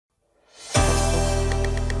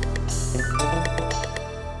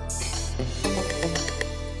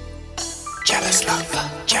lover,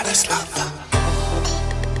 jealous lover.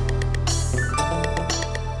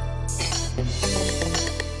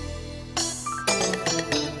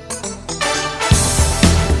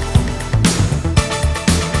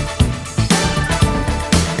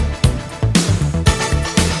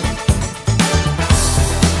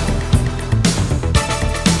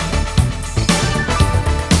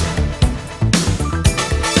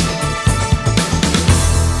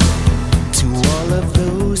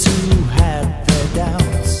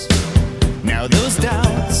 Those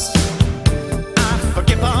doubts, I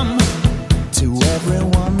forgive them. To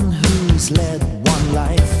everyone who's led one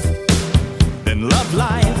life, then love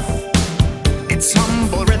life, its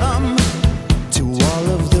humble rhythm. To all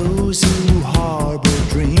of those who harbor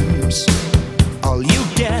dreams, all you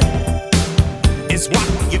get is what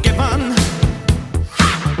you're given.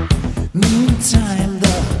 Meantime,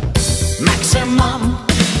 the maximum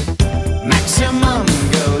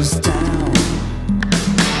goes down.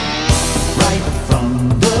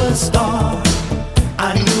 From the start,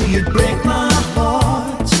 I knew you'd break my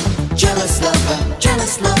heart. Jealous lover,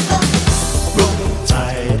 rope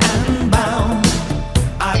tied and bound.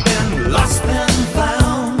 I've been lost and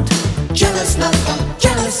found. Jealous lover,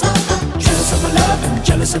 jealous of my loving,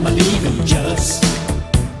 jealous of my leaving, jealous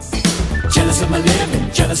of my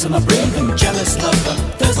living, jealous of my breathing. Jealous lover,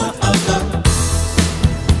 there's no other.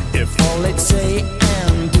 If all they'd say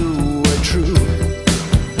and do were true,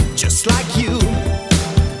 just like you,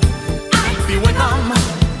 I'd be with them.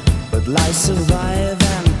 But lies survive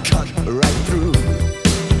and cut right through,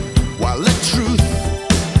 while the truth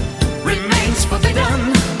remains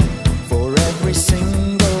forbidden. For every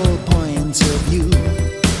single point of view,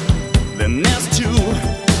 then there's two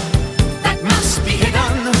that must be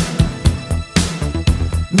hidden.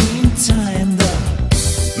 Meantime, the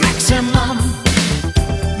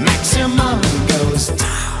maximum goes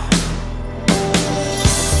down.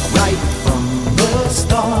 Right from the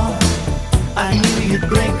start, I knew you'd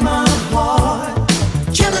break my heart.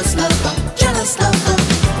 Jealous lover,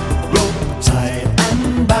 rope tied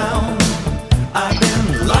and bound. I've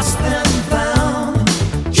been lost and found.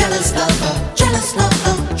 Jealous lover, jealous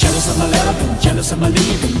of my loving, jealous of my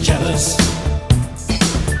leaving, jealous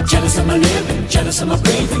of my living, jealous of my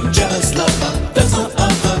breathing. Jealous lover, there's no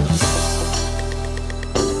other.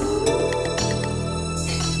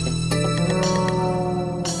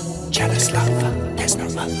 Jealous lover, there's no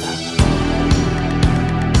other.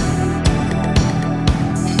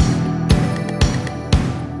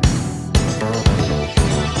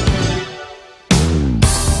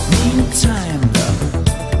 Meantime, the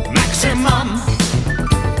maximum,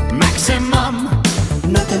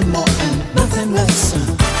 nothing more and nothing less.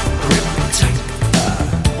 Grip tight,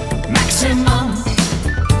 maximum.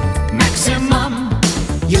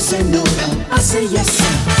 You say no and I say yes.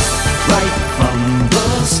 Right from the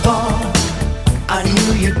start, I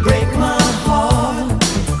knew you'd break my heart.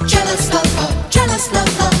 Jealous lover,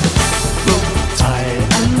 rope tied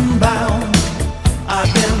and bound.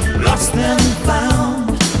 I've been lost and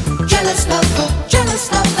found. Jealous lover.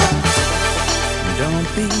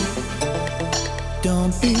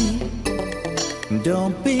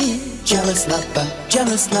 Don't be jealous lover.